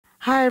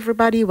Hi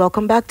everybody,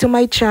 welcome back to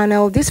my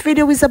channel. This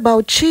video is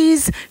about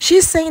Cheese.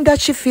 She's saying that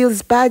she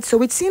feels bad,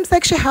 so it seems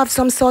like she has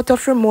some sort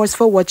of remorse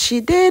for what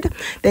she did.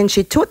 Then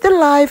she took the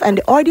live and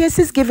the audience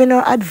is giving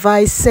her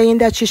advice saying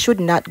that she should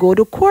not go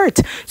to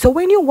court. So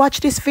when you watch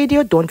this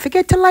video, don't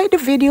forget to like the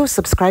video,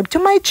 subscribe to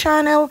my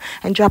channel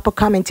and drop a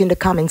comment in the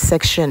comment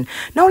section.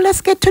 Now let's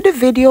get to the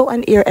video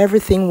and hear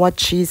everything what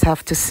Cheese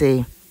have to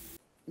say.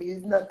 Me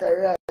is not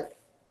a rat.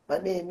 My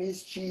name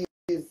is Cheese,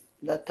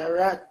 not a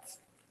rat.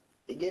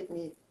 You get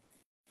me?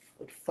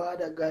 But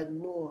Father God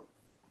know.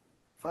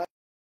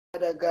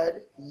 Father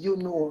God, you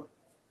know.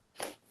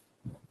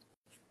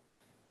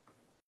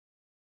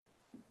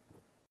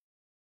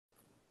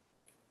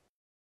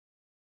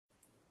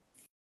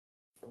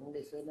 And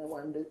this one I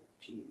wonder,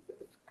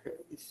 Jesus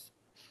Christ.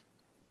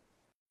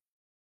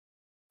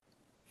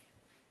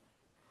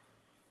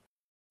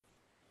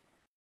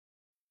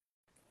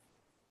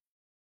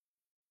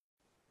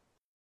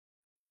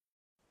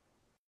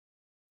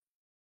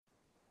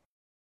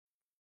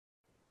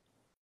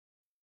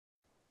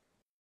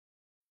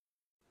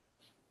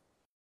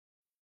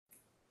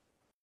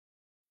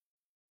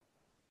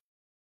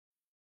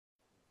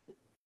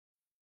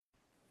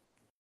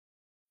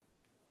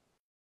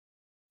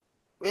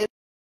 Wait,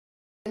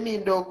 me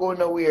don't go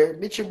nowhere.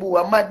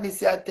 Michibu, a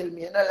madness you tell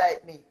me, you don't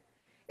like me.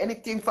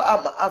 Anything for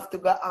happen, I have to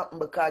go happen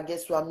because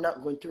guess what? I'm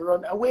not going to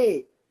run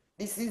away.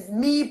 This is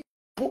me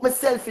put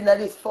myself in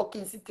this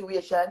fucking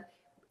situation.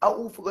 I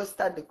will go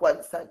stand the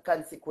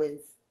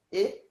consequence.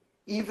 Eh?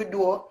 Even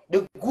though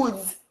the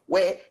goods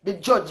where the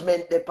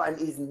judgment depend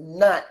is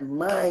not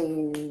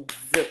mine.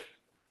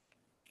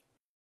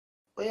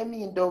 What you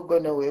mean don't go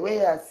nowhere?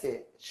 Where you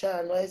say?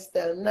 Sean, why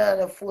style? Nah,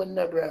 no phone,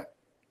 no, bro.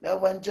 Now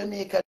one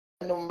Jamaica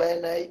number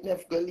and I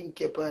never go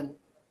link upon.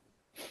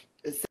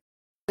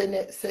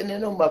 Send a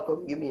number,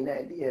 come give me an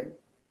idea.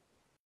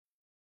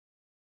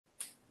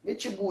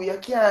 Michibu, you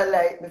can't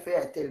like me for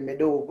you tell me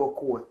don't go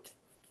court.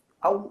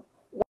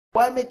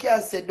 Why make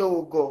you say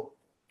don't go?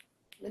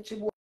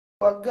 Michibu,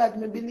 God,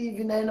 me believe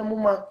in a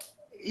mama.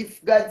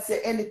 If God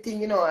say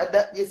anything, you know,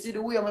 that you see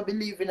the way I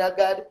believe in a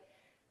God,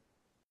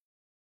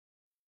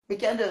 we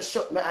can just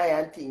shut my eye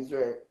and things,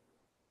 right?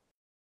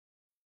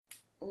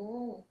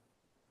 Mm.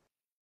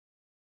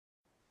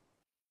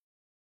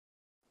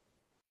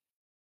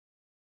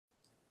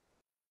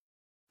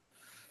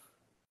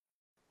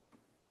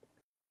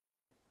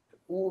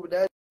 Ooh,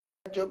 that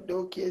job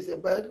don't care so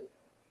bad.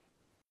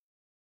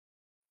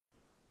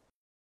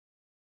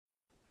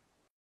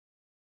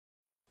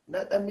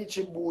 Not a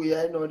Michibu,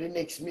 I know the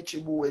next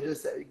Michibu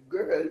just say,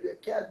 girl, you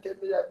can't tell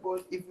me that,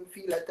 but if you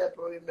feel that type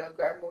of way, my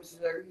grandma's is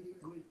really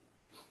good.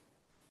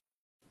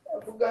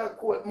 I forgot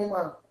quote,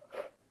 mama.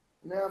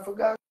 No, I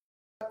forgot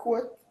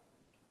quote.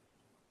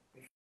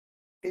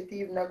 It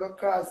even I go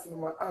cross me,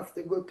 I have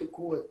to go to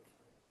court.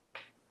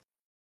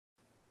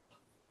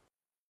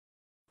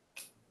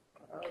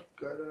 Oh,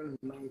 God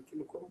Almighty,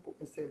 look, I'm put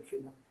myself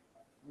in.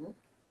 Hmm?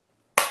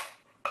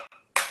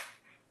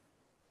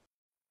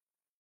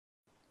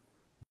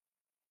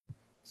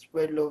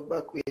 Spread love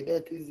back way,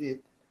 that is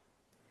it.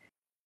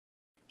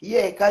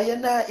 Yeah, because you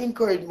not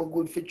encourage me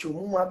good for you.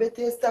 Mama,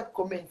 better you stop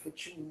coming for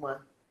you, man.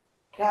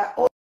 Cause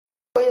how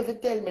you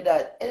tell me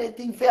that?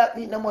 Anything for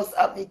happen, it must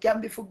happen. It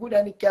can be for good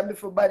and it can be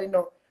for bad, you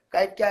know.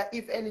 Cause it can,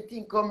 if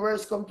anything come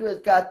worse, come to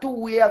it. Because two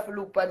way you have to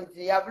look on it.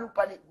 You have to look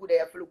on it good, you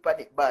have to look on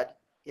it bad.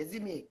 You see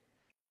me?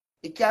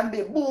 It can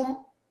be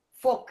boom,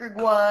 fuckery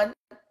go on,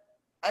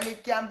 and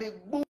it can be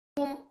boom,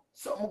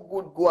 something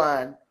good go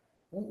on.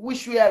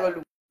 Which way I go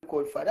look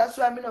out for? That's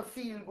why I not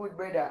feel good,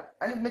 brother.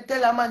 And if me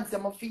tell a man say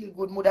I feel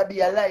good, would I be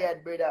a liar,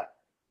 brother?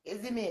 You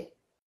see me?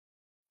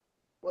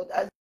 But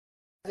as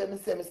I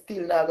say, I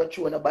still not go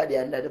throw nobody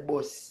under the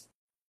bus.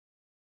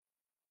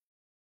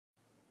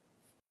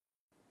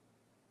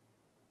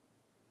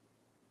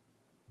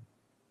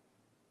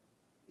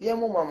 Yeah,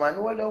 mama, man,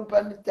 hold on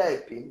on the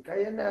typing. Can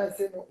you not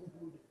say nothing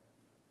good?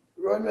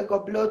 Run like a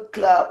blood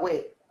clot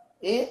way.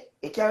 Eh?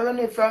 You can't run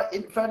in front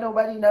of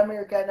nobody in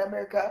America. In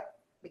America,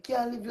 we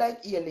can't live like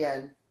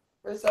alien.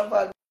 First of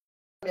all,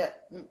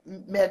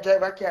 me a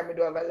drive a car, me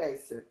don't have a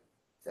license.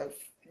 So,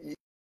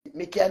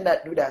 me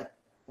cannot do that.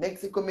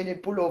 Mexico, me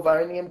need pull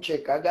over and name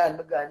check. I got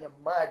me gone, you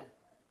mad.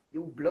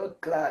 You blood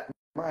clot,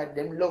 mad.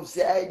 Them love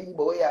say ID,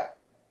 boy, yeah.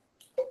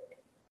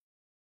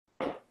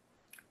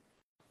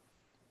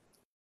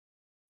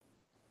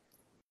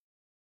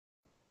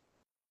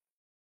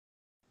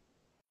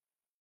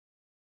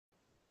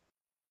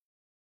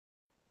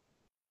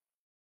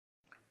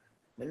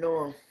 Me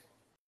know.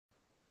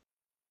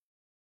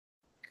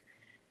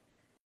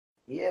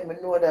 Yeah, me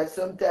know that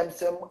sometimes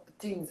some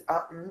things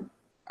happen.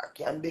 I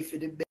can be for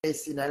the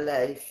best in a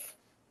life,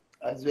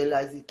 as well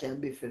as it can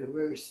be for the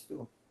worst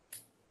too.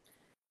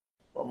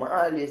 But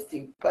I always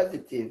think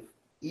positive.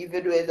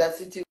 Even though it's a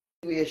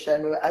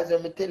situation where, as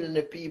I'm telling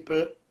the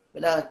people,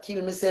 when I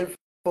kill myself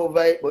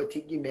over it, but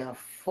it give me a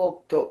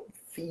fucked up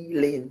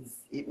feelings.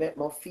 It make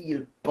me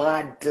feel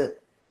bad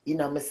in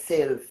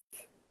myself.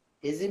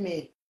 You see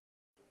me?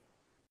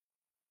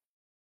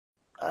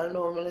 I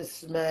know I'm gonna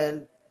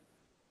smile.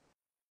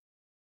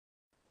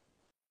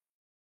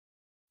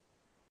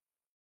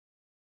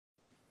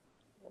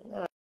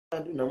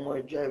 can't do no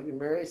more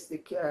driving. I rest the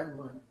car,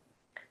 man.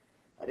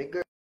 And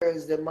the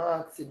girls, them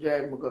ask to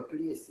drive me go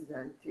places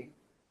and things.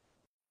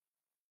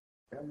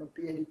 I'm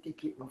pay the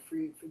ticket, my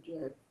free for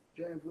drive.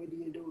 Drive where do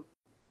you do?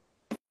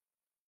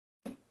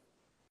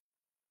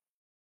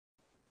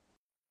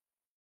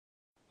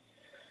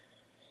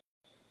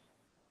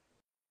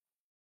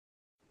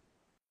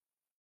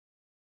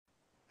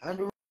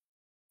 And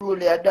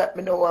really, that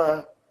me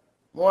no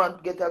want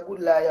to get a good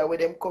lawyer where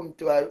them come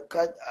to a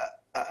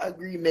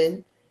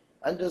agreement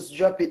and just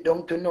drop it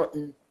down to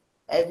nothing.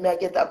 If me I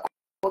get a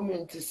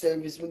community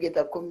service, me get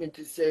a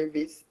community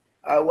service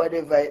or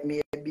whatever it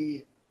may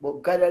be.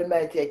 But God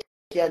Almighty, I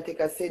can't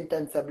take a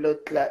sentence of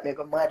blood clot, make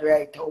a mad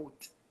right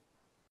out.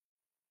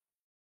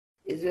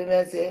 Is what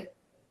I say?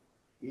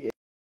 Yeah.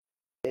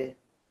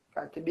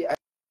 And to be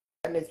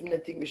honest, I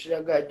think we should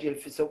have got jail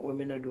for something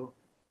we not do.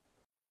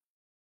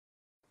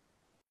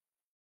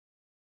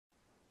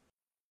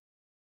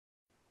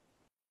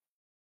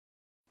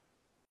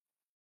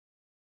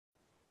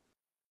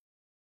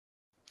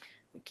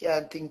 I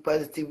can't think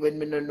positive when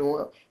me don't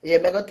know. Yeah,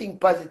 I can think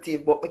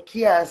positive, but I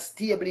can't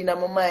stable in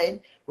my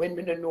mind when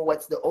me don't know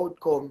what's the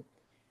outcome.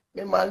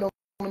 Remember, I know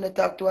I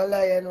talk to a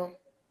liar, no.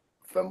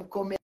 From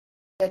coming,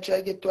 I try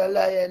to get to a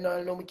liar, no.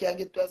 I know I can't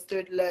get to a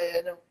third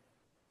liar, no.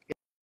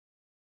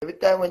 Every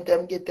time when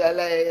time get to a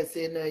liar, you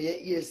say, no,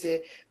 you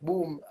say,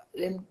 boom,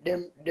 them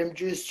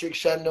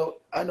jurisdiction, no,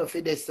 I know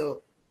for this,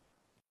 so.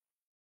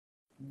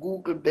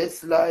 Google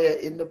best liar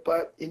in the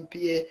part in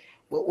PA.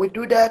 But we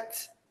do that.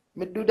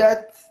 We do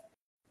that.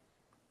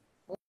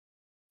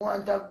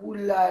 Want a good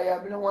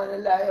liar. I don't want a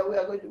liar. We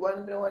are going to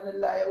want a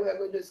liar. We are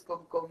going to just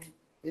come.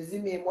 You see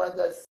me? Want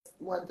a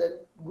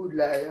good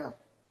liar.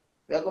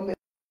 We are going to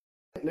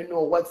make me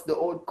know what's the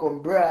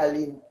outcome.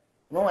 Brawling.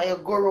 No, you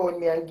go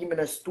around me and give me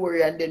a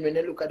story, and then when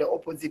I look at the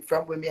opposite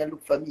from where me and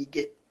look for me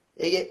get.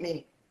 You get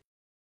me?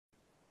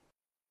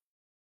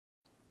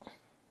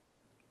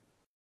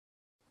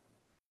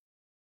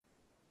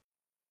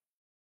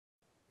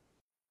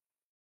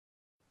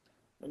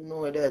 I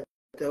know that.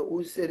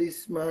 Who said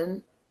this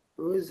man?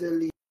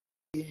 Rosalie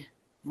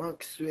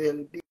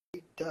Maxwell,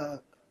 big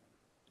talk.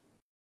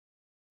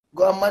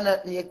 Go on, man,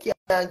 you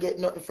can't get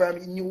nothing from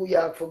New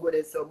York for go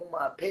there, so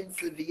mama,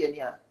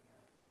 Pennsylvania.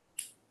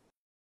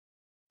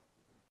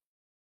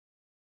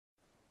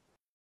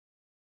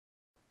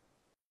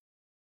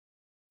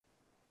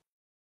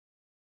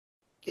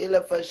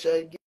 Kayla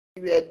Fasha,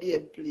 give me a day,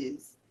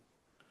 please.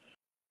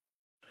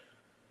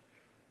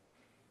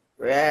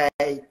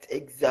 Right,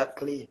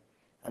 exactly.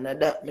 And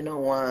that me no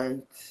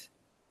want.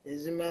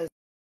 Is it myself,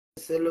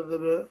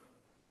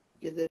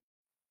 get a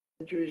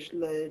Jewish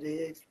lawyer, they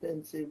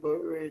expensive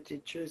but worth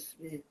it, trust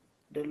me.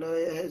 The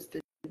lawyer has to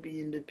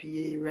be in the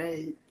PA,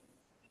 right?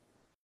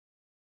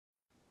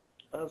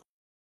 After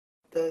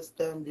that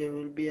time, there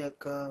will be a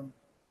calm.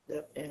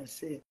 That I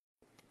say.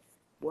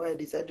 Boy,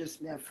 this I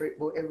just me afraid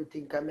about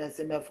everything. Cause me I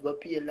say me have to go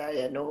pay a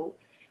lawyer now.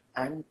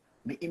 And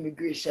the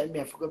immigration me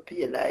have to go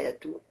pay a lawyer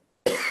too.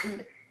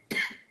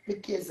 The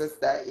case is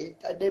started.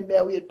 And then me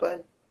I wait for.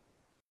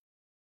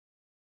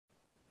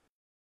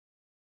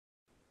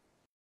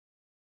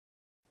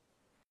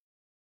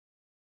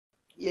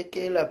 Yeah,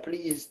 Kayla,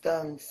 please,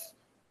 thanks.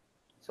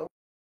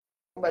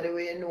 Somebody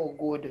where you know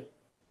good.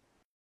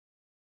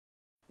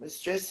 I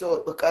stress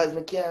out because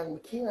I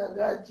can't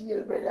go to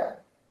jail,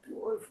 brother.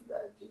 Too old for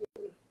that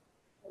jail.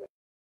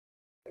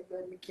 I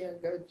can't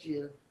go to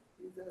jail.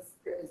 Jesus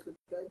Christ, look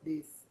at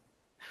this.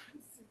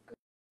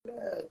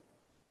 God.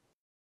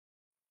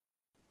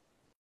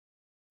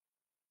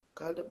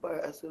 Call the Bar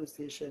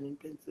Association in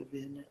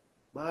Pennsylvania.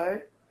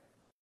 Bar,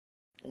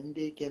 and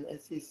they can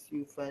assist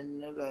you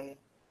finding a lawyer.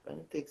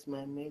 And text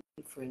my mail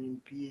friend in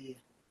PA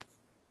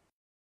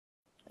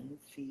and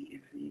see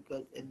if you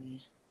got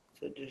any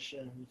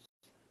suggestions.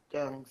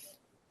 Thanks.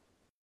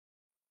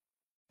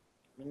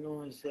 I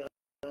know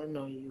I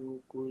know you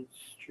good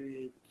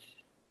straight.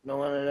 No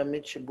one let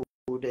me chibu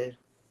there.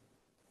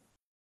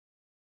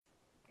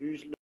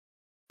 Usually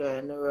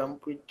I know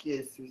ramp with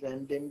cases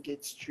and then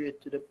get straight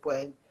to the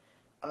point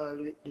all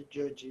with the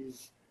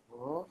judges.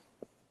 Oh.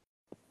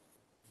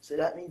 So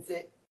that means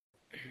that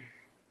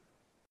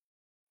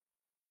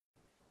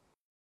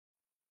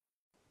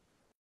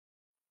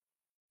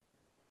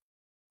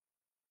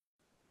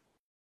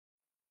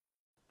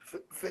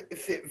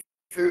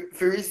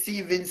for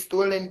receiving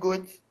stolen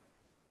goods,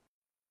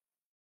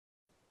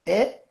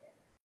 and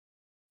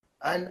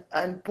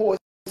post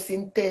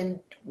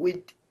intent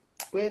with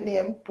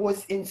name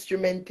post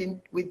instrument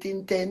with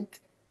intent.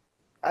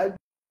 I'll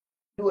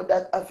do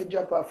that after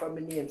drop off from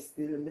my name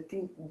still. I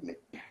think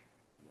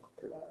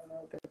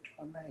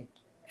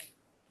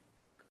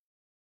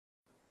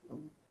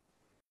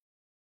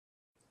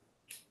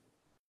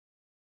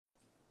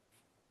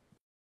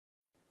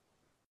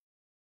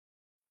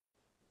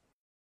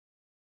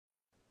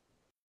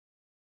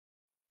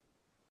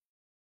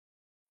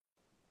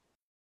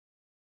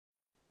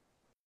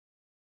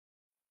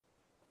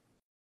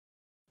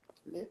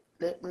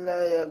let me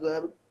lie, I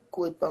go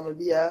quote on my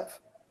behalf.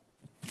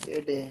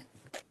 You're there.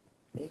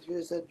 Make sure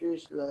it's a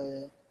Jewish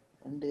lawyer.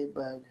 and they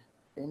bad.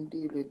 Them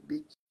deal with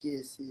big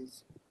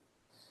cases.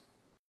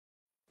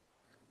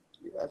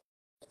 You have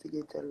to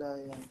get a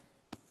lawyer.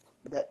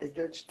 That the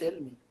judge tell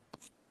me.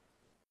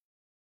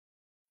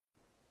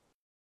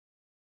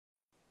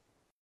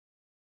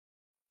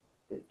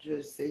 The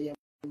judge say you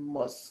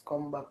must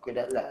come back with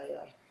a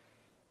lawyer.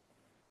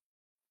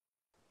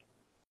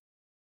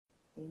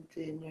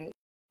 Maintain your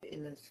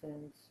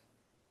innocence.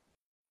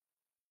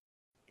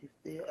 If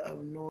they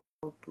have no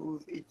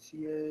proof it's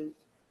yours,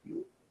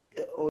 the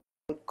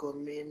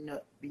outcome may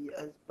not be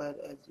as bad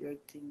as you're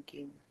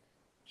thinking.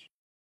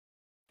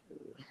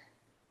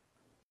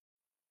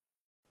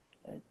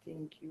 I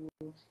think you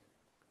will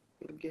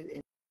get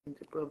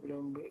into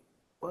problem with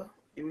what?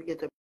 You will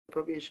get a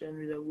probation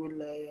with a good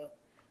lawyer.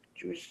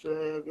 Choose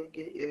lawyer go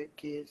get your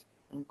case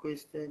and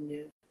question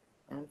you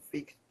and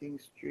fix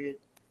things straight.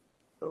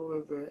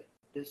 However,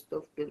 the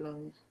stuff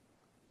belongs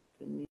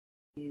to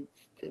need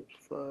steps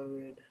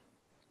forward.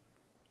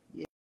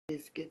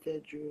 Yes, get a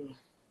drill.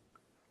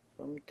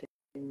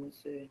 Sometimes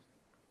say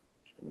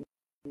you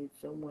need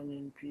someone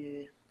in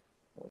PA.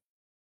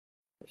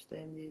 First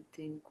time they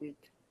think with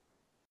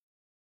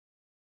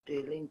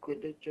they link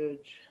with the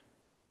judge.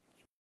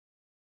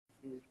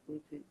 Is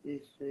put it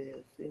this way,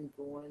 a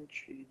simple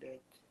 1-3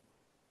 that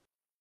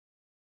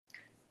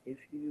if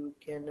you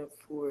can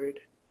afford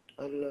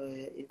a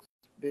lawyer, it's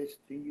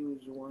best to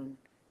use one.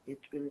 It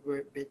will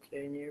work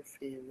better in your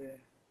favor.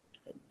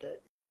 And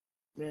that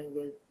man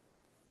got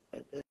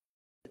the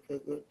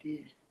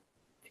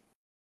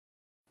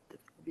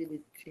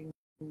ability,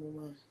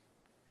 woman.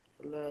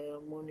 A lawyer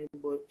money,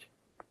 but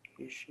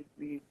you should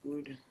be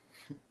good.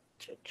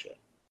 Cha-cha.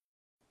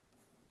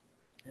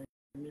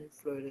 I'm in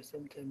Florida,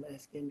 sometimes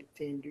asking the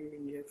thing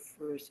during your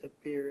first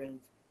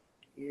appearance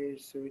here,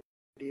 so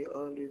they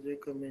always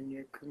recommend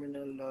your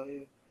criminal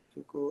lawyer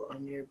to go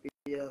on your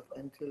behalf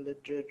until the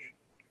judge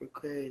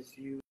requires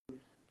you.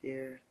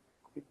 There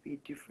could be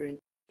different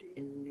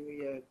in New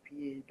York,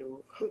 PA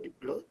though. How the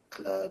blood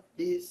clot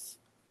this?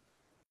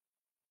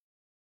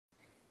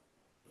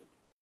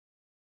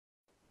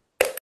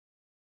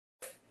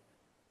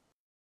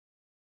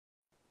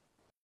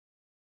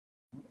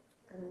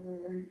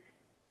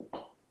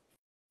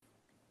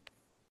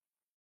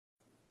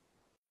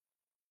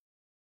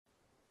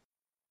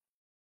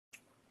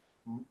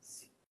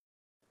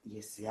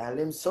 Yes, yeah,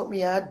 them some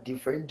yeah,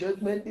 different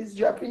judgment is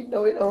dropping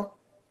now, you know.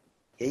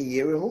 Hey,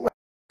 you hear what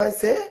I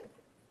say?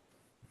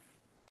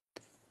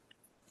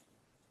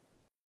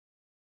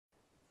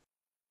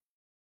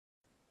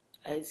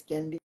 ICE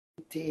can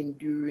detain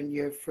during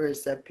your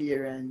first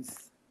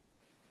appearance.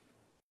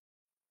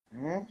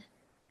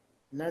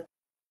 Not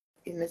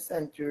in the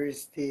sanctuary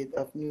state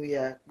of New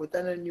York, but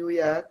in New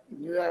York,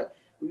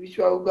 which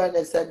one we go in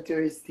the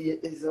sanctuary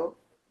state is up?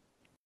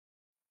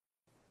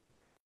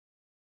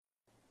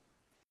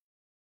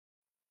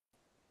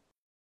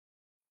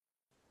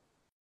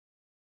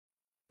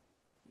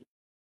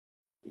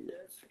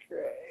 Jesus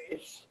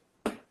Christ.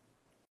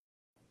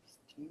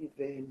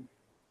 Stephen.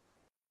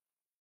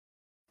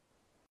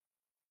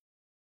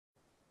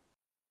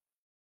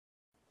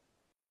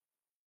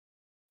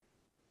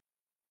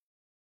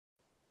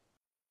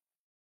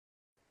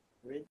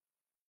 Red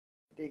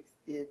State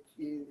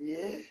cheese,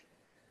 yeah?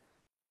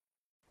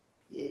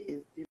 Yeah,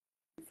 it's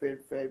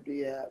different from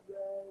the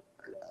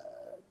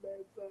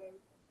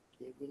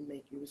it will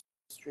make you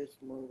stress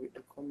more with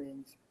the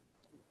comments.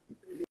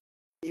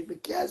 If you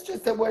can't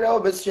stress about how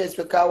much stress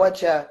because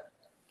watch out.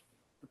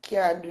 You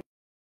can't do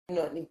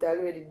nothing, it's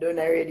already done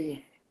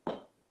already.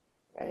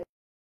 Right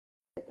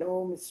now,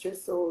 I'm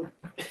stressed out.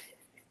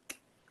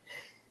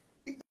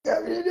 You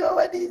can't really know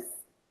what it is.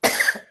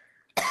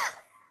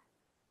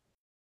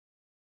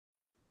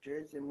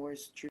 Jersey more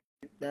strict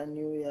than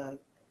New York.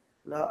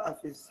 Law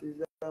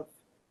offices have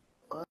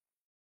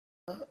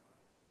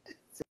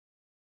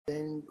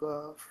then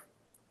golf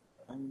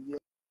and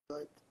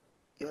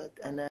yacht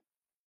and I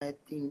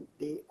think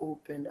they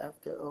opened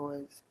after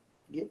hours.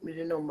 Get me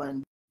the number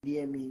and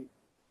DM me.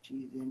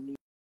 Jeez, they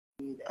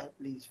need at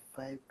least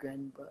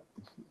 $5,000 back.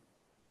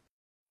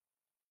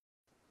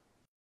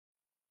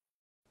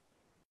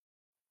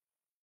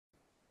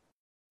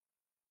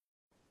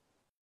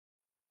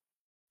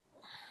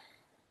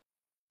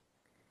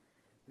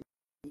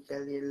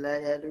 Legally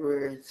lied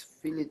words,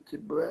 feel it to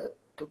blood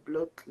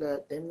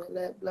clot. Them not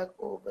like black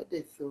over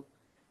this, so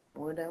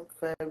more than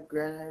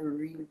 $5,000 a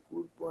real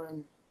good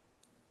one.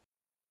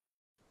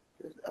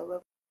 Just have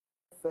a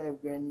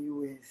 $5,000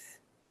 US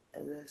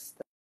as a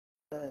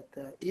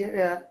starter.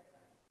 Yeah,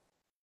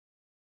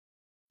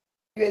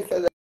 US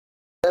as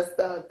a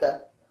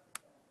starter.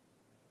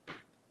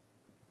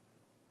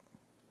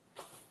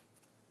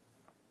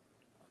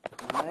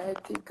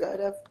 Mighty God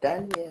of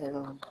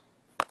Daniel.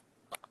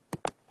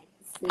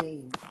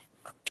 Insane.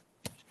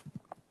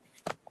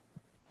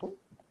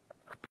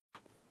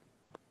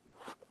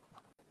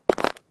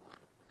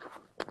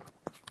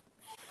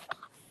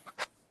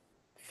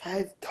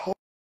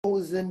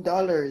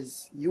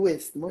 $5,000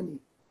 US money.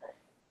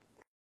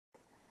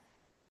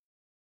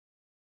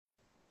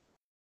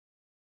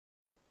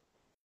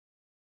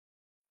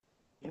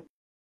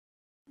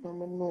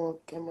 Mama, no,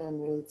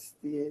 Commonwealth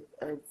state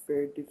are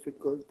very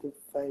difficult to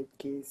fight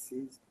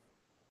cases.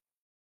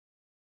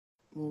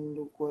 And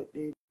look what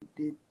they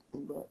did,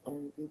 but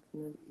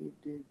unfortunately he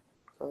did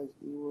because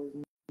he was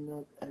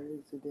not a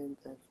resident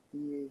of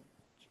PA.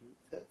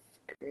 Jesus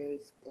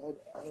Christ, God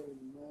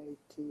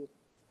Almighty.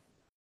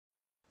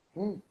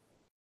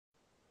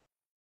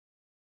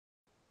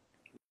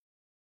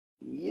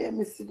 Yeah,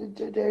 me see the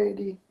judge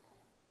already.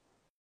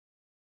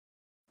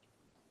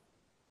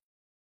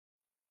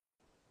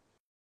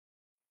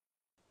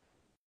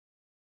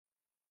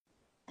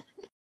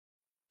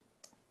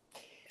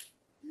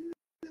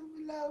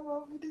 I'm laugh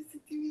over the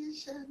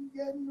situation.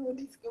 You know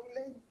this come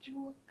like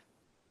joke.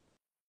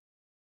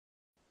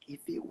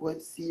 If it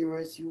was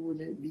serious, you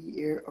wouldn't be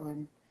here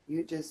on.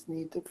 You just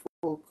need to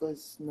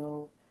focus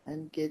now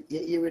and get. You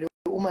hear what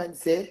the woman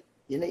say?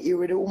 You know, hear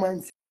what the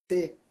woman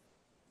say?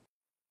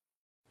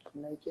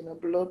 Like in a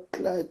blood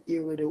clot,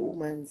 hear what the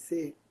woman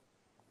say?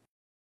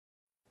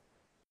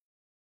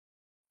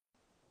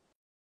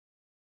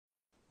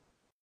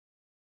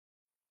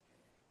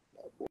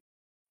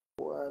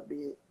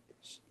 Boy,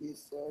 she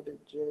saw the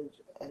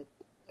judge at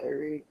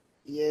Eric.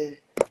 Yeah,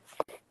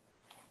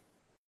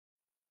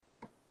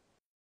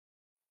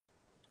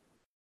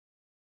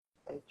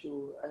 at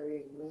you,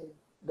 Eric, man.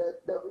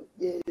 That was,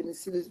 yeah, you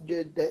see this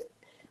judge that,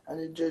 and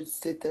the judge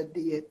set a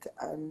date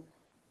and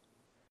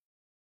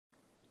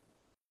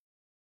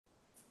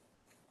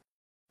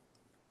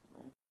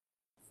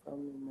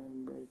family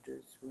member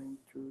just went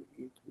through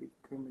it with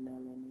criminal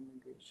and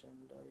immigration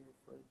lawyer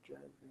for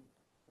driving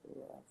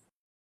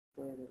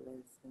for the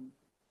license.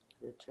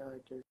 The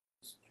charges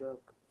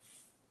struck,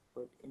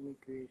 but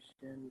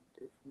immigration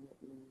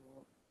definitely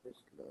no.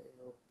 Just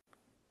lawyer.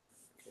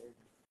 Okay.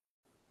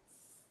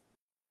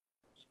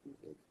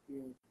 She's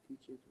experienced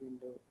teaches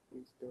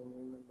wisdom.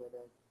 Remember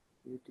that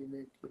you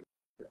didn't kill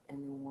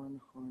anyone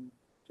harm.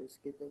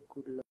 Just get a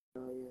good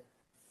lawyer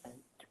and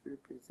to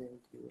represent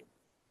you.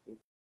 You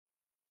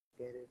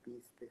gotta be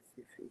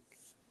specific.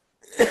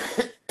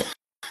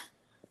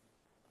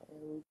 I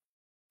will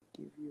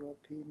give you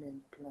a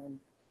payment plan.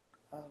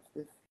 Half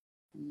the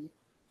fee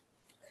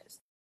has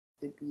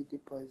to be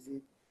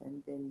deposit,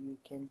 and then you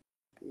can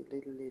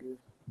pay little.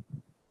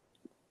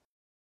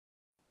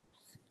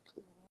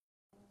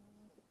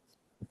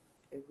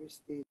 Every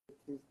state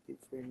is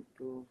different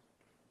to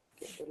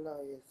get a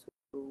lawyer.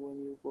 So when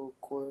you go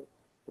court,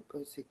 the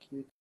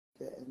prosecutor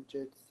and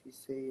judge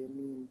say you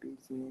mean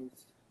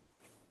business.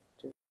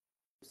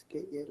 Just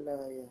get your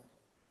lawyer.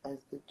 As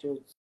the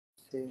judge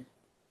say,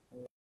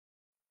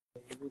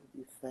 you will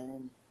be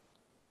fine.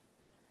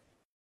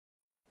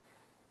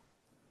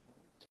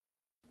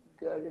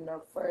 Girl, you're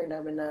not fine.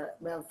 I mean,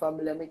 my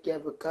family, I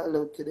can't even call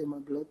out to them a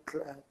blood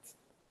clot.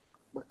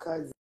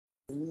 Because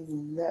he's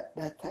not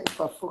that type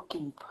of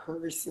fucking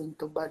person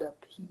to bother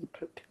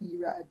people,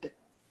 period.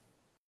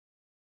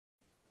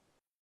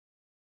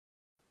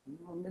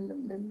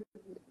 I'm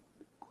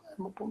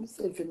put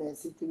myself in a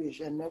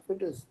situation, never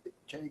just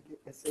try to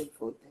get myself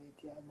out of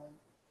it, yeah, man.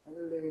 I'll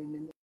learn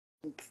the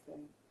next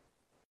time.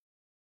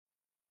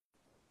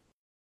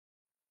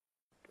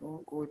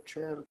 Don't go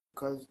trial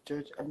because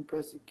judge and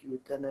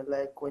prosecutor and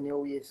like when you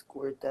waste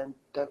court and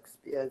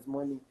taxpayers'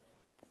 money.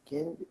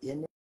 You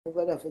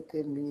never have to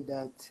tell me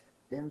that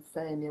them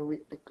find you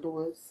with the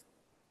clothes,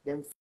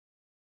 them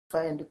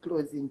find the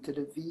clothes into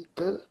the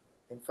vehicle,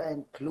 them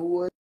find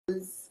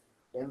clothes,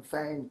 them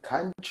find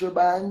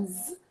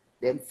contrabands,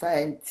 them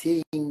find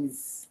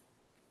things.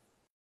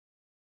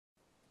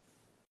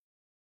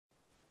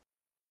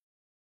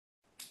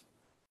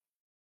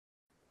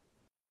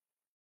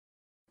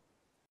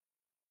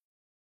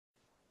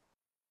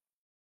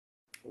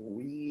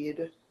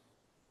 Weed.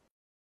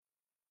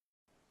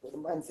 But the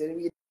man said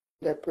weed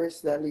that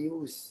personal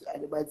use.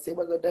 And the man said,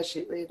 I got that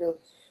shit right now.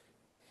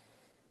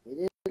 He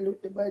didn't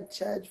look the man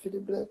charge for the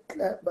blood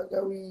clot bag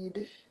of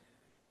weed.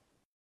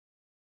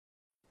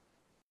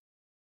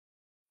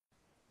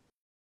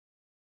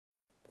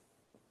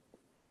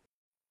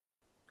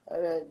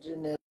 Alright,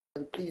 Janelle,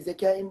 please, you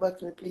can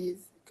inbox me,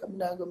 please. Come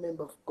now, go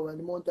remember, come on,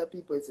 the amount of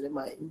people, so they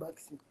might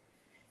inbox me.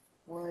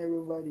 Why,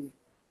 everybody?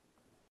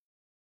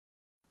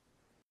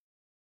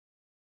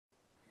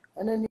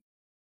 And then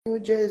New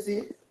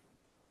Jersey,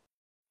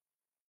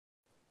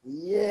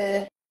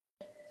 yeah.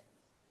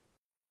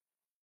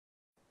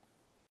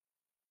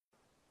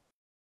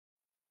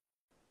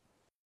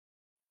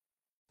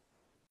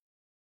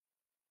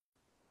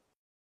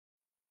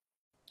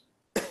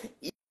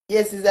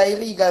 Yes, it's an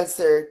illegal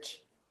search.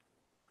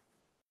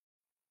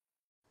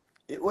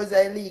 It was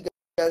an illegal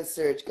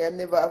search. Can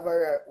never have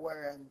a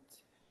warrant.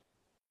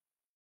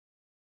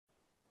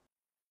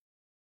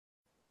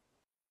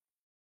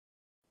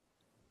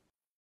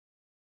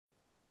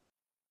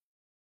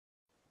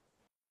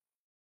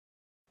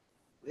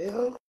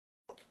 Well,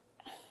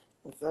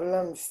 it's a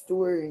long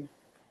story.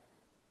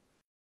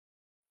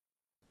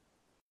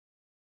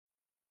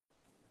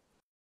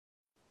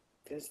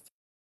 Just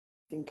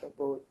think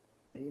about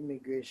the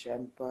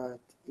immigration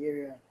part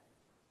area.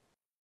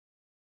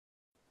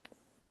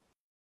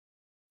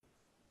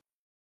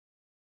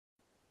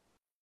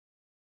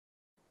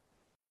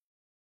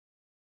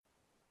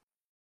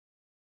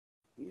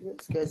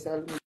 Jesus Christ,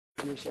 all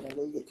the nation are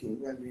going to get you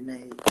every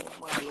night.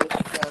 Man, you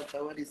can't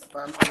tell what this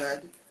man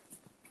God.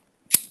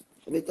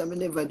 Every time I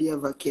never did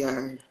have a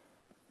car,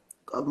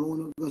 come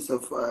on, go so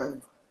far.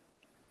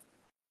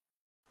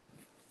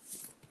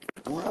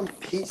 I want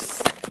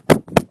peace.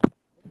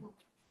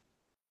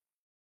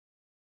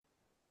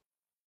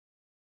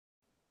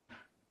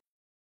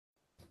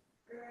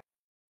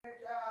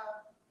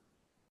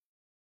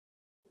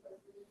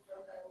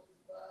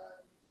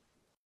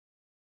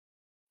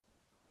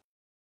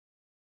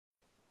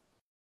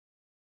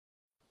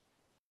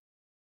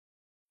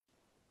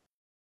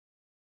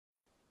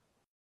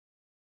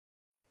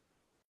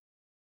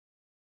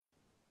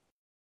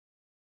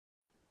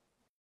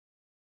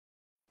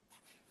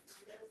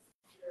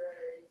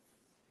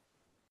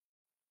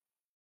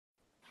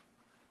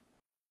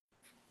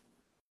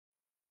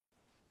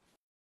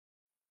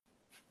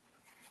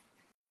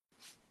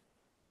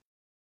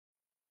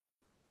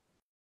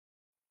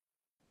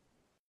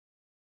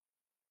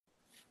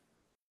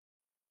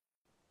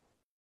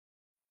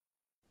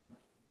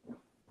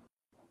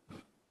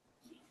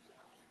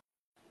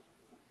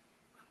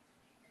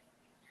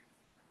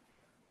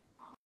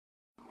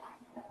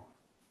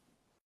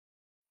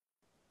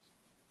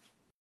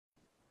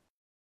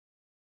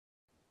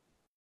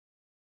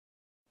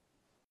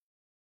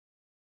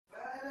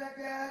 Father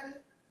God,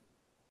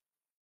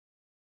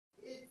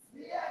 it's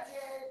me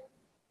again.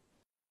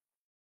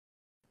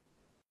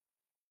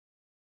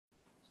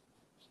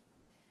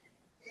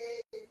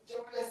 Hey,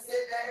 Jobless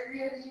said I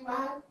really,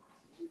 man.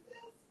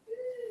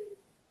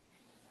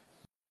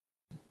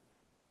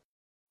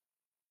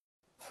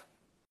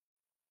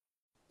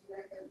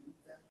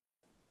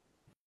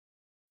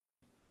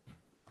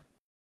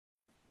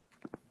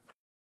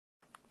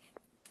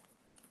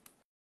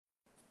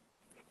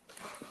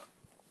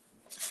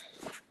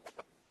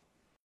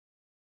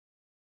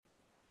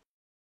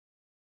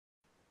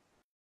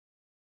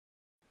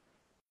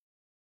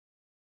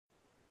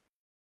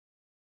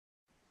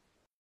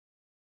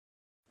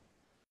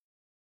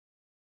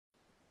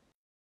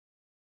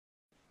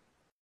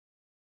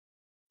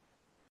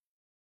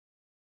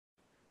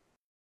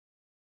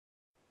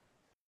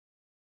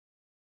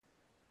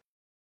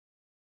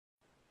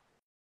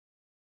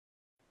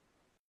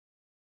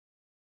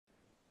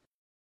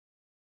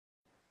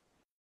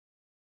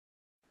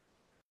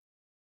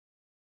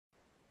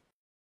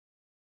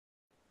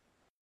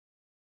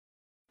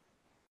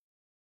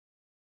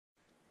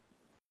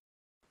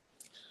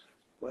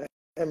 Well,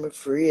 I'm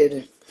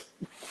afraid.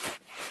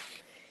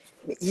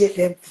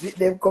 Yeah,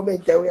 them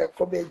comment that we are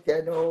comment,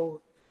 you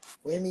know.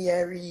 When me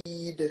I read,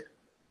 you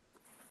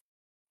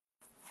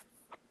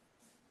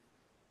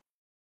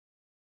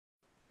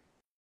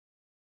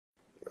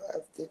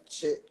have to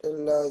check the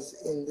laws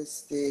in the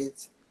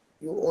states.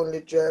 You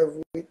only drive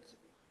with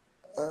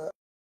uh,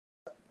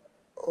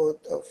 out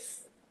of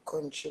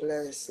country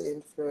license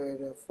in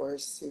Florida for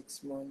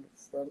 6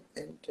 months from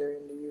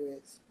entering the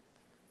US.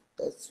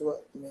 That's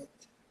what meant.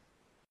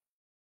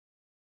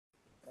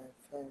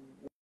 If I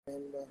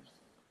remember.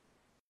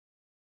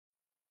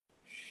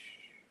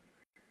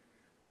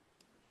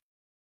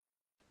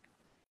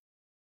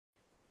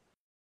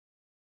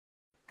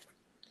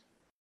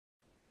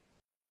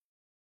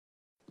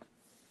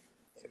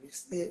 Every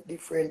state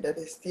different. That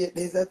the state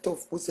there's a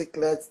tough pussy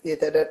clad state.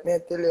 That may I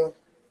tell you.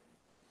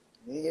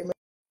 You hear me?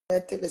 I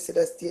tell you, say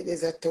that state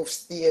is a tough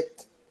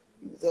state.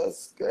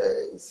 Jesus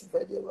Christ, if I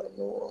never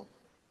know.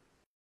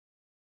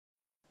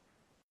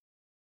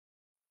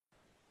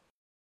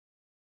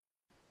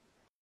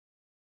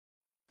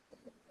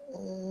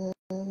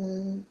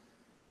 Mm,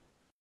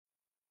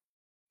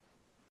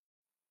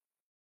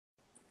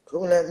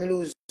 come let me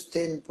lose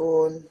 10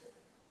 pounds.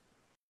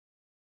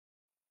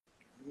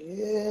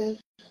 Yeah.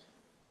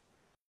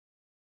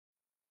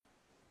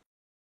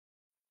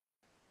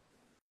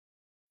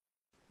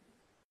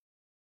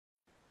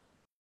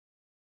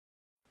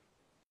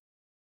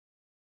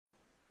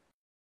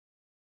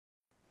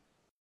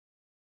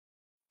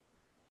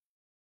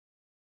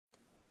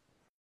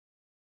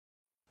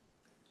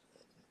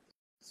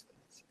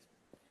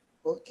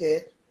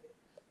 Okay.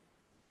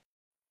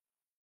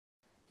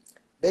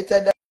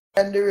 Better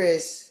than the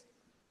rest.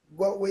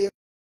 What will you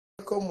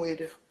come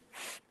with?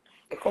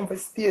 You come for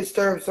stage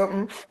term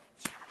something?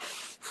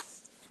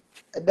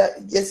 That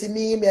you see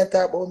me I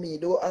talk about me.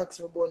 Don't ask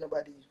me about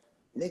nobody.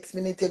 Next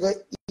minute you go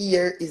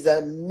here is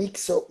a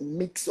mix up,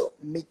 mix up,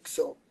 mix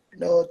up.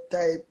 No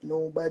type,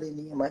 nobody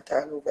name at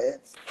all over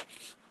here.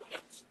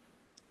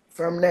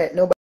 From night,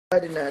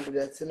 nobody now do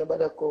that. So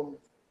nobody come.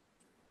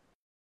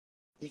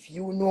 If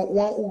you know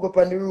one who go up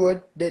on the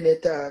road, then you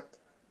talk.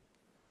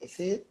 You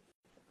see?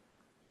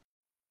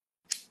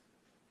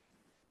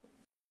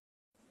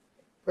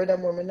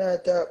 Furthermore, I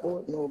not talk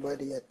about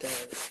nobody at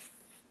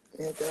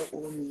all. I talk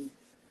about me.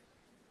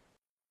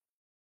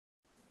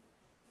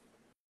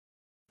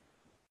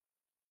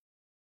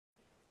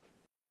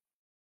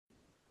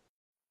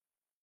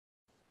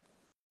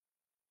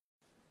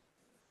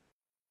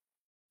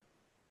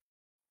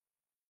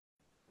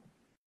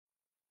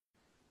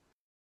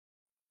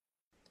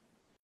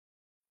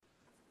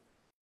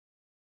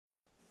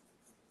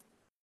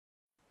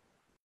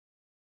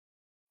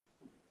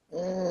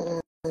 Mm.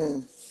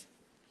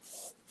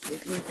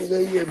 Make me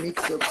figure your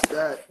mix-ups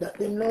that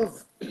they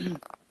love.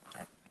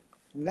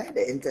 Like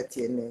the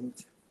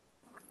entertainment.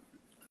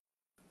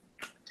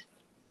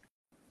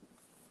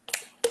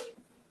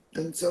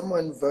 When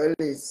someone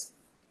violates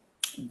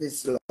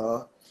this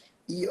law,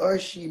 he or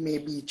she may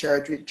be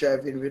charged with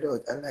driving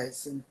without a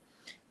license.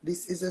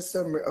 This is a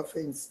summary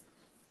offense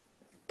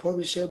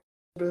punishable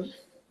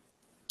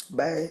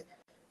by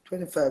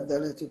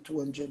 $25 to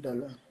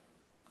 $200.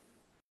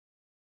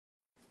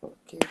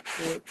 Okay,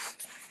 cool.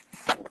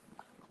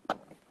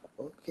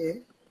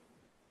 Okay.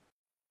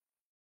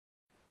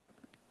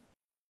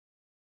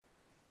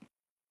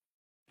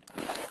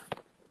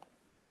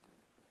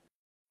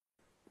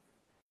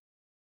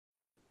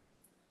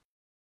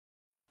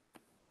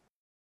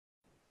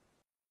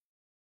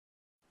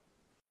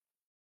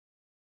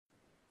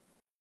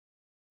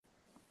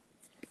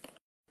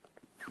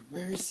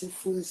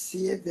 Merciful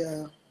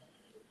Savior.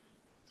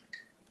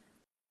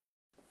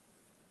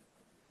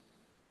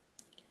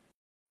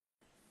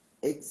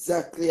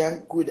 Exactly,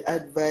 and good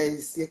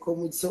advice. You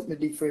come with something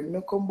different.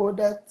 No come about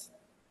that.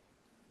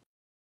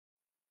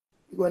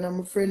 You want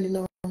my friend, you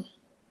know.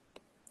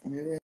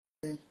 Yeah.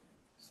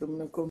 So I'm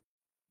not come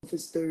for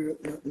story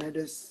up nothing. I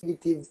just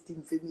negative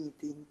thing for me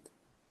think.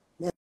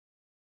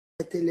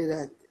 I tell you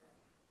that.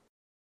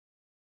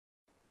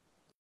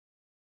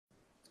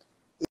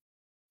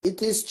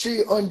 It is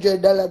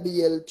 $300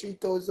 bill,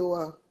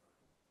 3,000.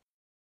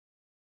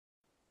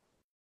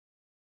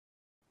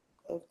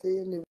 After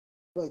you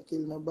never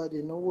kill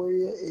nobody, no worry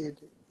your head.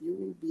 You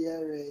will be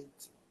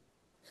alright.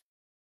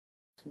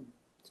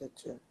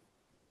 Cha-cha.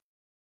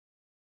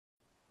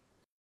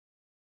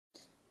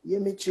 You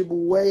me Chibu,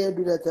 why you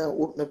do that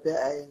and open up your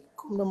eye?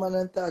 Come no man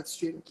and talk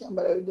straight. You can't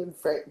bother with them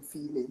frightened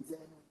feelings. You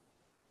know?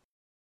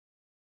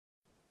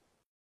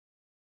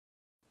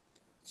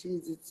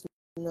 Jeez, it's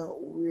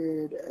not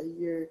weird. I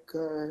hear a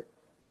car,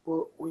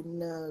 but we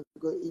not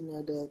go in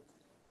at that.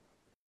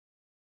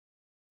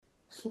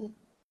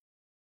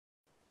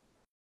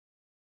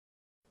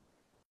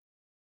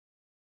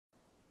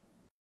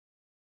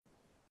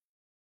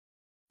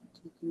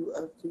 You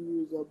have to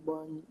use a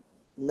bond.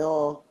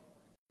 No.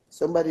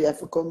 Somebody have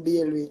to come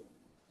bail me.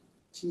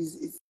 Jeez,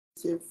 it's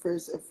your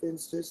first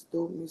offense. Just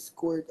don't miss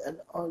court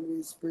and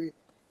always pray.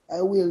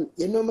 I will.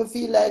 You know me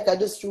feel like I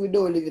just truly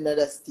don't live in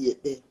another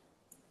state there.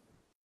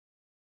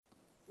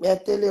 May I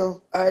tell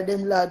you, all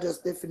them law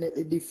just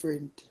definitely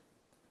different.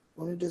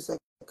 Only just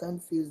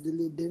confused the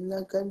lead. Them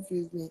not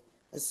confuse me.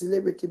 A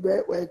celebrity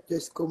bright white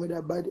just come with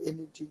a bad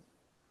energy.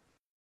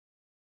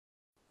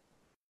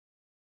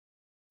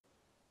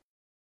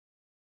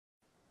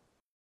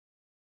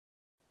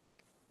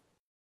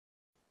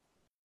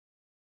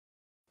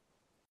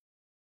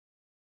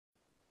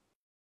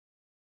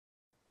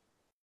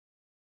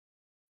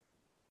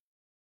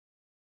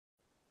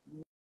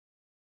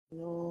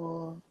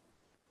 No,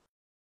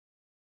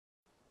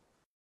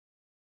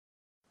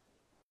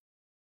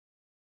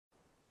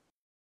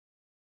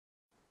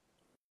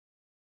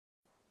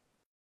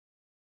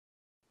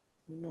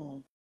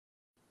 no.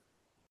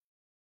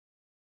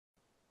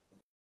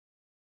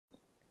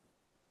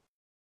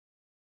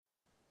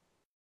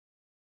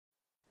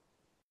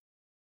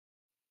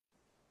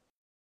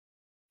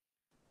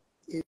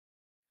 If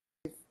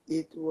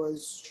it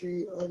was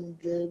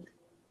 300,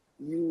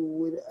 you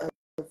would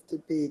have to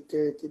pay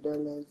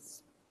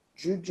 $30.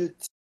 Juju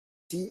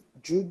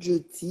Juju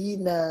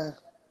Tina.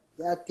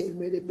 That tell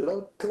me the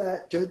blood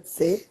clot Judge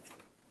say.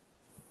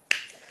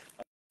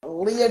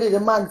 Lady, the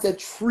man said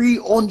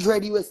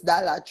 300 US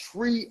dollar,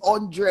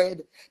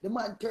 300. The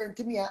man turned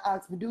to me and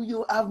asked me, do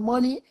you have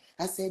money?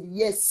 I said,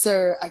 yes,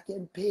 sir. I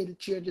can pay the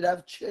children. I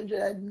have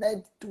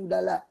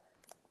 $392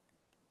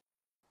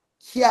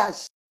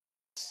 cash.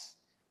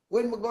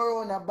 When we go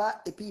around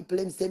about the people,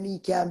 them say me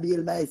can't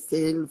bail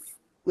myself.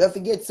 We have to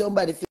get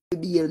somebody to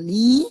bail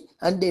me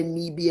and then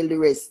me bail the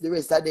rest. The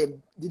rest of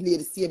them. The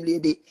lady, same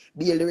lady,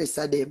 bail the rest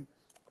of them.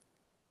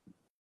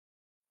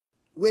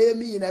 Where you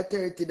mean at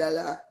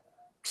 $30?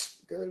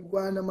 Girl, go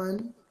on,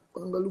 man.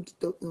 I'm going to look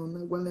it up now.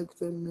 I'm going to look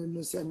it up now.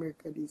 No see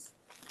America this.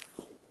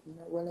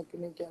 I'm going to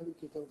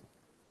look it up.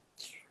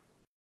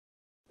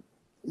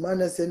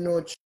 Man, I say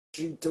no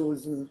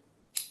 3,000.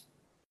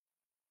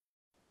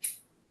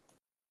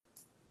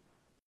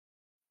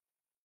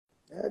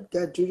 I've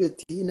got to the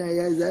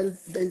teenagers.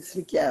 That's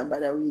the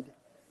camera with.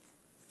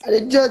 And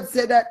the judge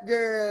said that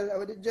girl.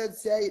 What the judge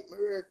say I hit my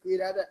work with.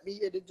 That me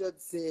hear the judge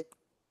say.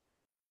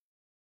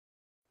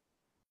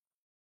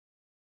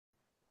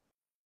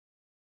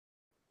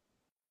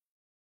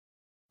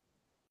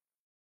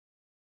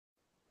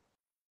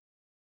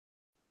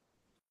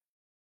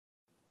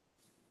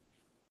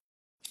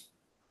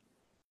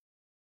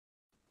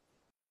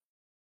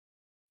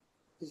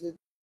 He said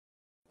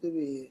to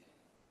me,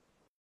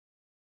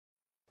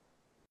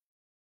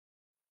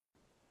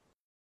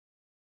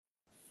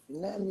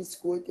 nah, Miss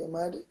Court, you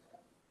mad?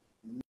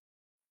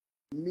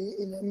 Me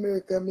in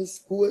America, Miss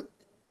Court.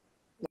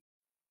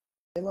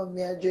 Them have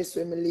me address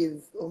where me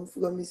live. I'm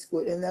from Miss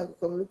Court. Them not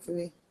come look for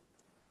me.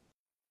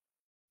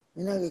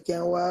 You know, you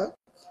can walk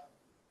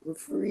for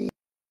free.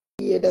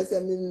 Yeah, that's why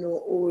I know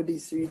all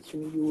this reach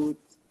me youth.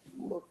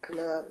 But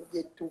now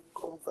get too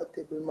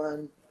comfortable,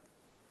 man.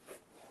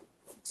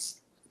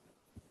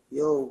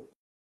 Yo,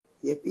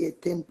 you pay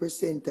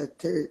 10% at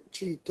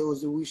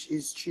 3,000, which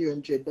is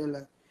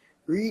 $300.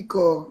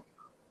 Rico,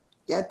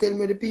 you tell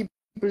me the people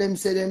them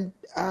say them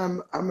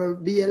I'm a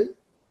bail.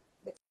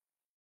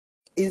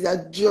 Is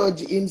a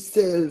judge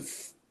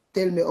himself.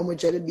 Tell me how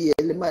much of the bail.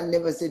 The man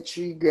never said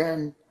 3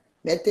 grand.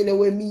 Me tell you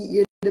what me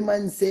hear the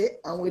man say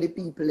and what the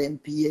people them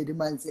pay. The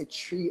man said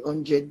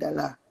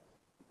 $300.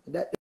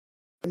 That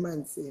the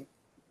man say.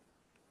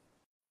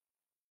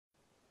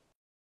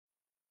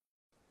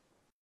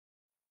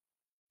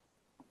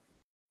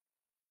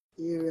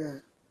 Yeah.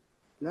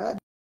 Lord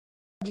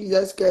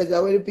Jesus Christ,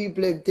 how the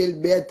people them tell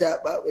better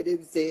about what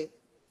them say.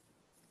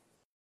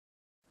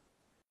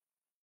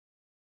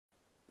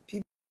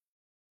 People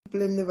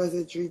them never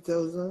say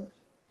 3,000.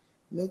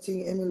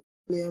 Nothing Emily,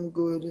 I'm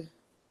good.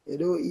 You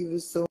don't even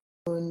sound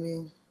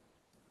me.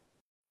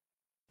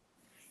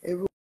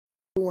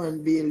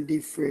 Everyone bail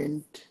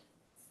different.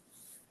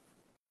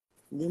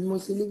 They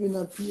must live in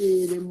a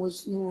PA, they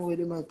must know what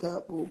they are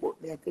talking about.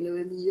 But I tell you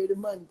when you hear the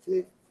man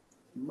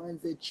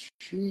say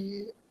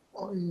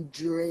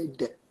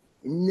 300.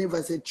 He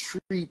never said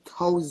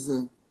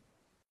 3,000.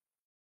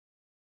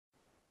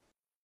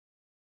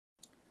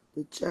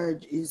 The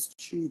charge is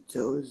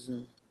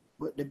 3,000.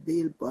 But the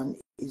bail bond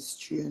is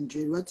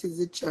 300. What is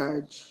the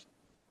charge?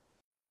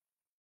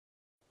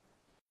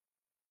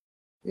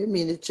 What do you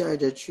mean the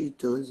charge at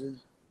 3,000?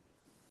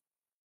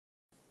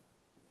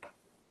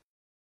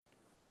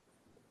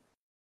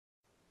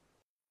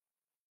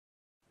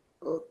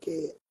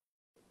 Okay.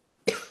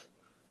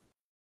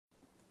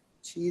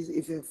 Cheese,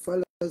 if you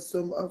follow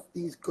some of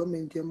these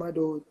comments, you're mad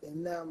out.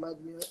 And now mad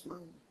me up,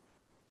 man.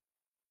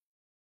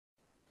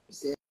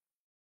 Say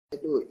I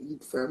don't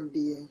eat from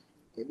there.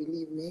 You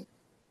believe me?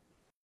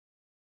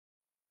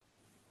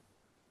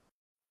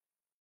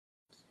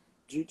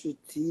 Due to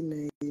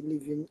Tina, you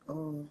living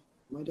on.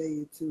 Mother,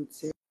 you too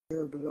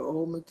terrible.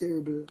 Oh, my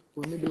terrible.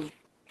 What me do?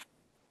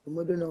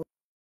 What me do now,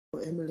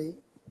 Emily?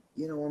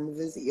 You know, when I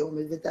visit you,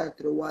 when I talk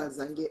to the walls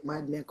and get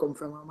mad, me come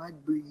from a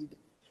mad breed.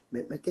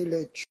 Make me tell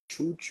you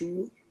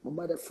true. My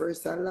mother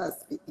first and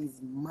last is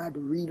mad,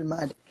 real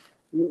mad.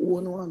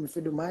 Who know want me for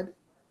the mad?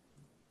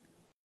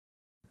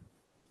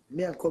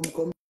 Me I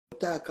come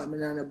talk, I'm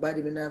in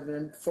nobody, me not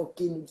having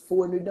fucking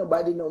phone with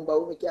nobody number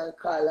who me can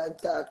call and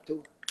talk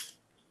to.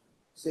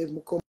 So if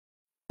me come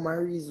my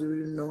reason,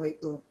 you know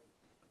it go.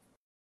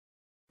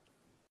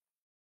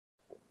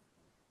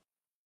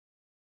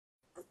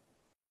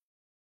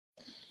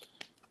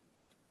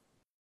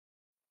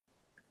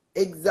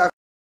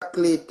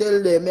 Exactly.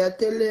 Tell them, I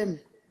tell them.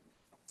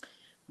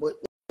 But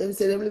them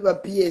say them live a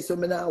PA, so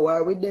me not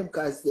war with them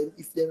because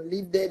if them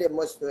live there, they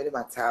must know them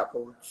at talk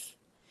about.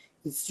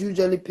 It's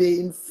usually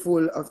paying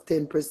full of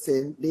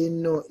 10%. They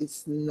know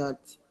it's not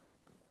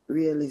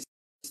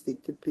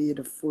realistic to pay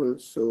the full,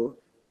 so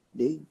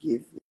they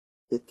give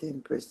the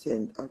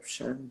 10%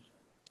 option.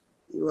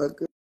 You are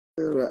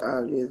girl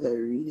always I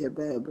read the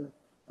Bible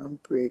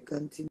and pray.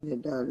 Continue,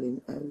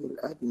 darling. I will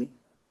add me.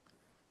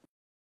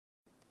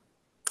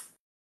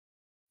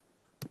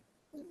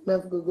 I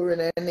have to go in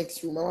the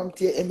next room. I want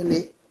to hear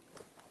Emily.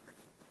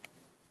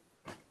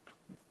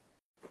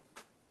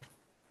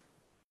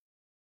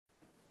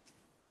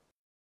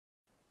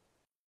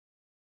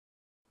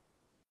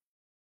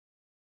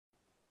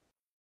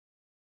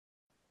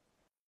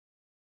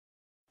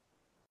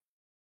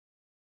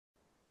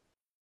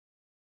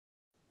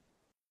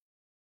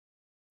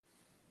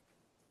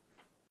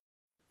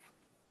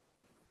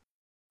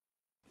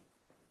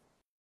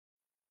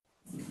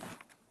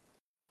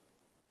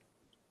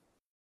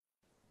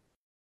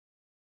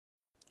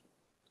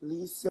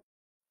 Lisa,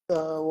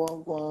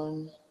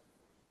 one.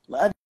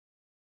 I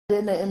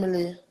didn't know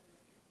Emily.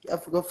 You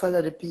have to go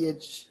follow the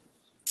page.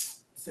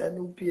 It's a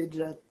new page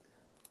that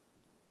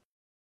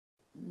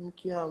you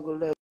can't go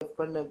live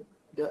on the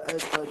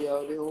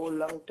iPad the whole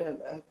long time.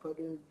 iPad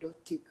is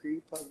dirty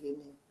creep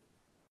again.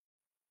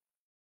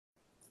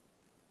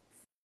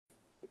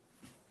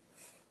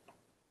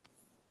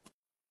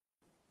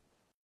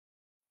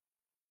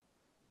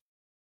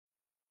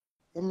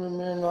 I don't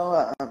know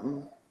what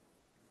happened.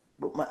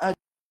 But my ad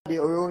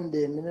around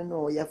them, I don't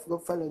know. You have to go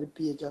follow the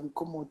page and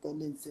come out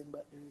and then send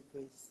back the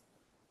request.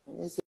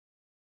 And you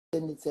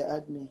send it to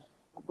add me.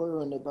 I go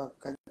around the back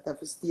and I have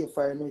to stay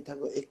for a night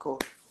and go echo.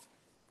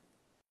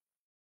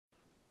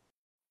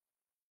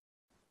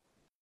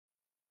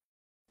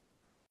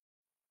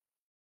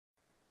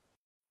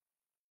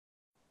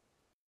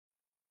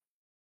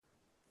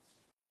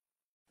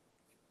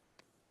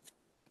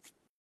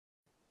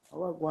 I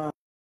want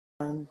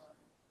one.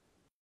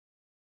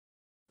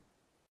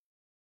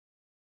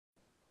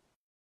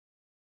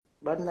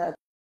 But not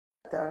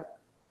that.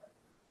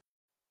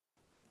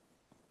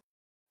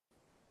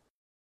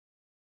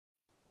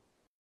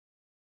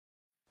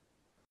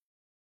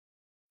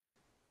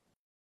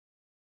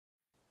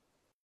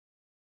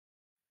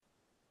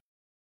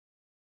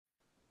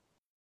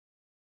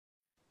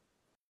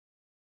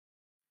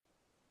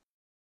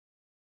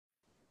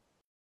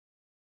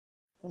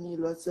 I need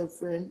lots of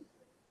friends.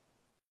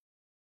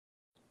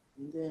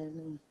 And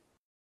then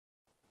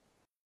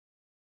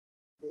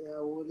they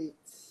are all it.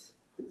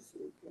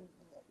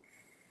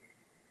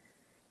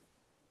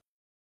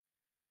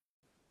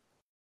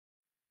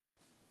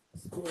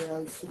 Story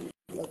also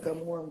like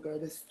I'm one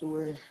got the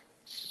story.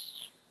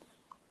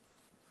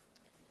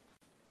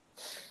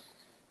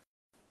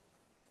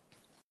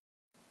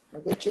 I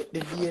go check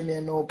the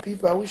DM now.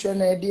 People, I wish I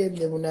had DM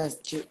them when I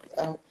check.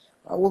 I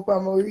hope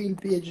I'm a real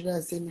page and I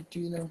send it to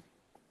you now.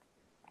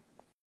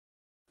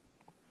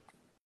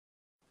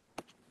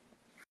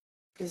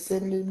 Just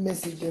send the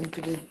message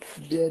into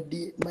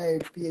my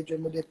page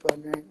I'm on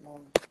right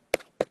now.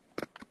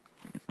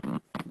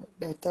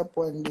 That top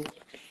one day.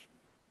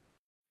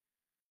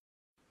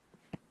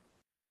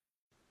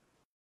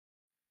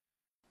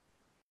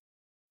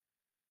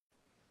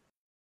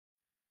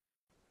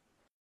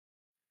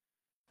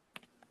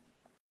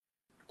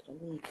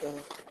 Tamika,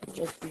 what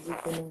is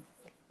it gonna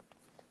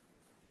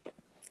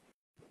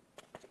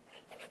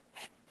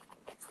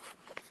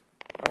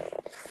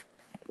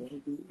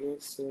don't beat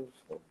yourself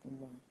up,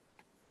 man.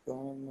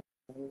 Gone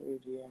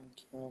already and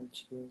can't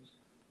change.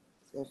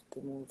 Have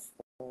to move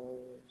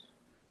forward.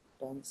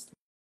 Don't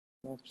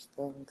snap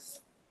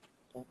stunks.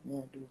 That me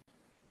I do.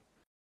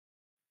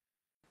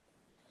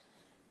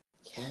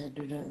 Can't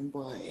do nothing,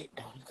 boy.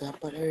 Don't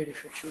got but already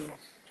for sure.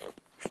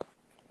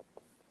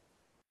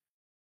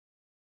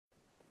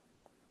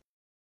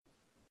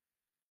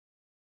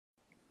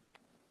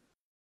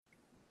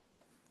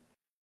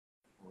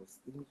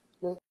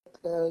 Look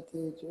at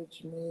the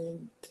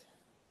judgment.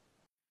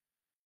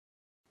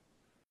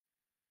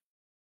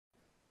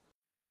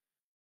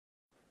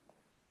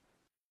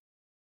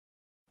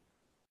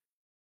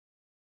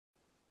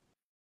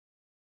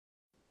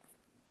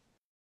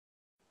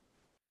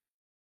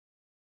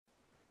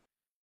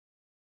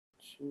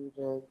 True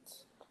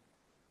that.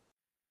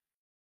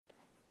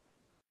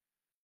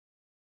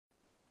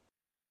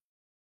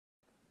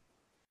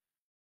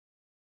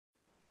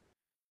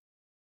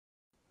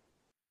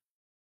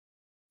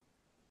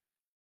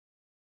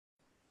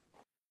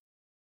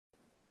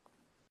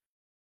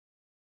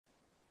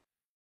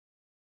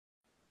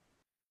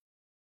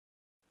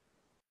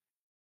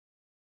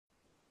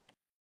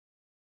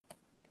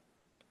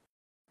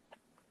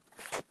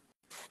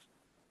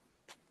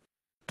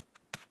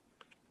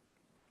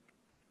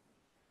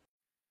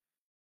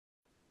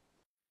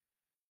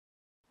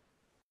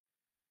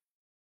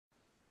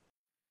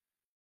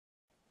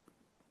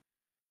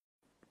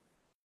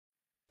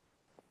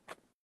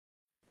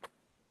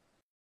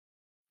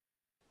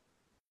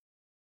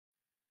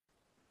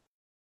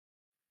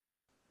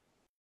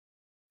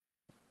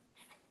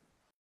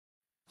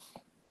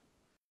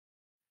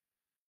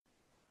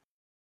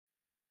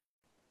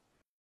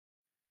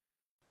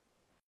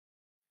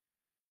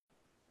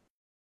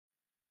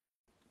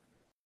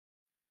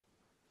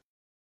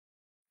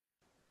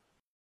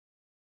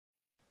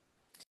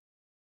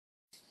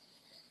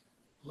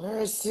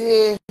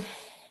 Mercy.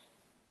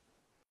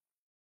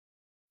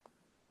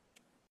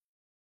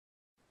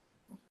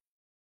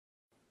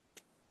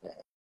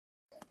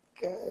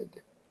 God.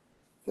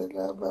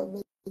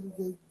 Salamat sa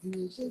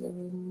situation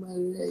ng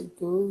malay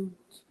ito.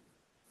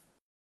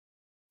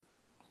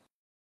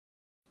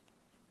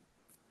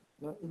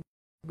 Nothing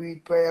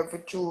breed prayer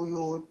for true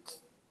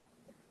youth.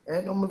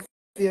 And I'm a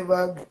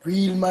favor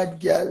real mad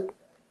girl.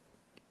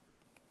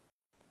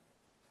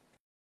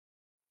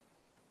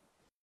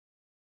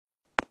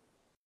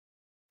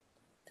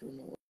 Don't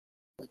know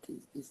what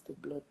is this, the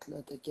blood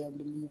clot. I can't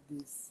believe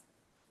this.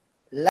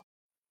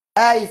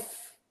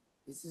 Life.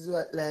 This is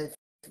what life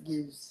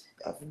gives.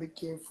 You have to be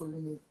careful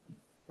in it.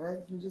 Right?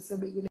 You just a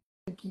bit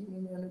gonna keep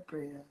me on a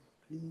prayer.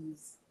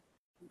 Please.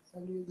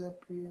 Always a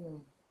prayer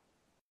now.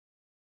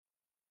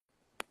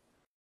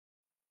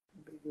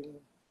 Big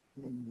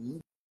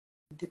need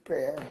the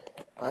prayer.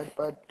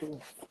 Part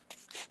two.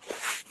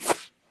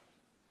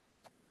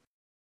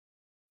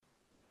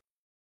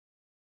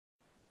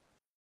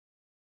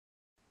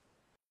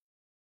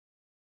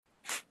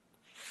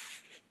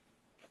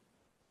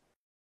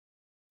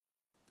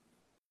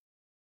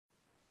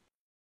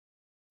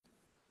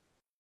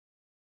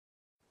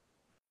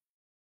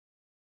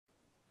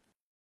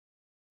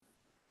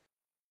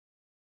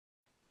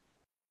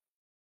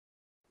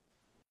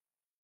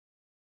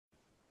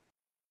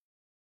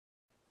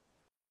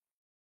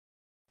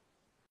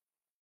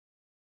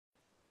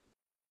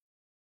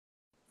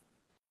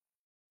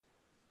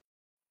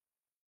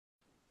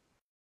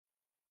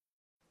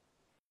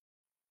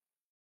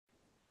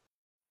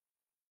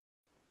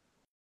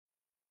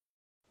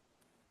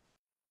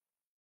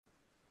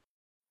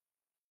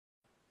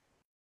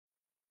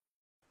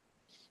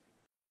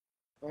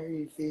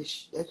 Very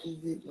fish. That is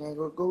it. I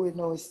go going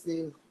now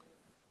still.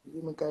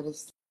 You make the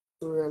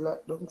story a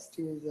lot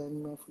downstairs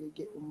and I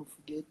forget what I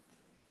forget.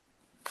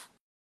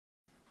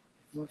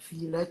 I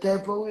feel that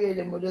type of way.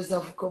 Them just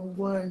have to come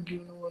go and do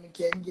what I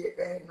can get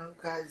right now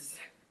because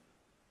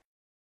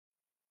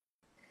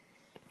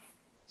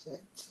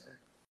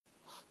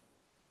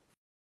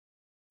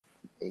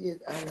I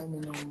get all of me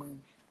now,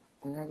 man.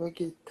 And I go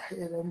get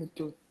tired of me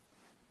too.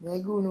 I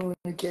go know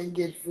I can't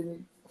get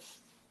finished.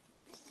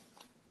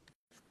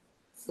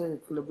 Sorry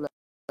for the black.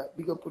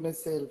 Big up on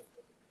yourself.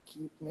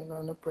 Keep me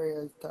on the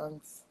prayers,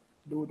 thanks.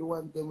 Do the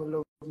one them who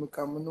love me,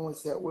 because I know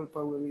say all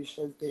power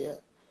wishes there.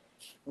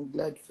 I'm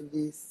glad for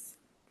this.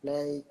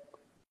 Like,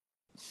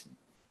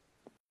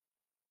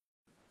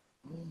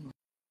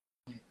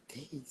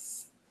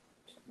 days.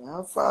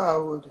 Now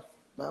forward.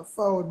 Now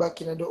forward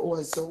back in the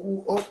hour. So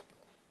who up?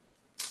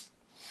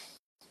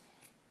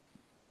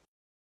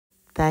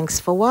 Thanks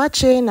for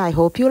watching. I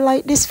hope you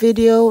like this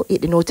video.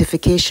 Hit the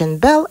notification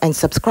bell and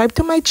subscribe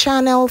to my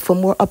channel for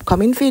more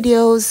upcoming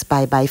videos.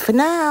 Bye bye for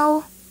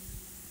now.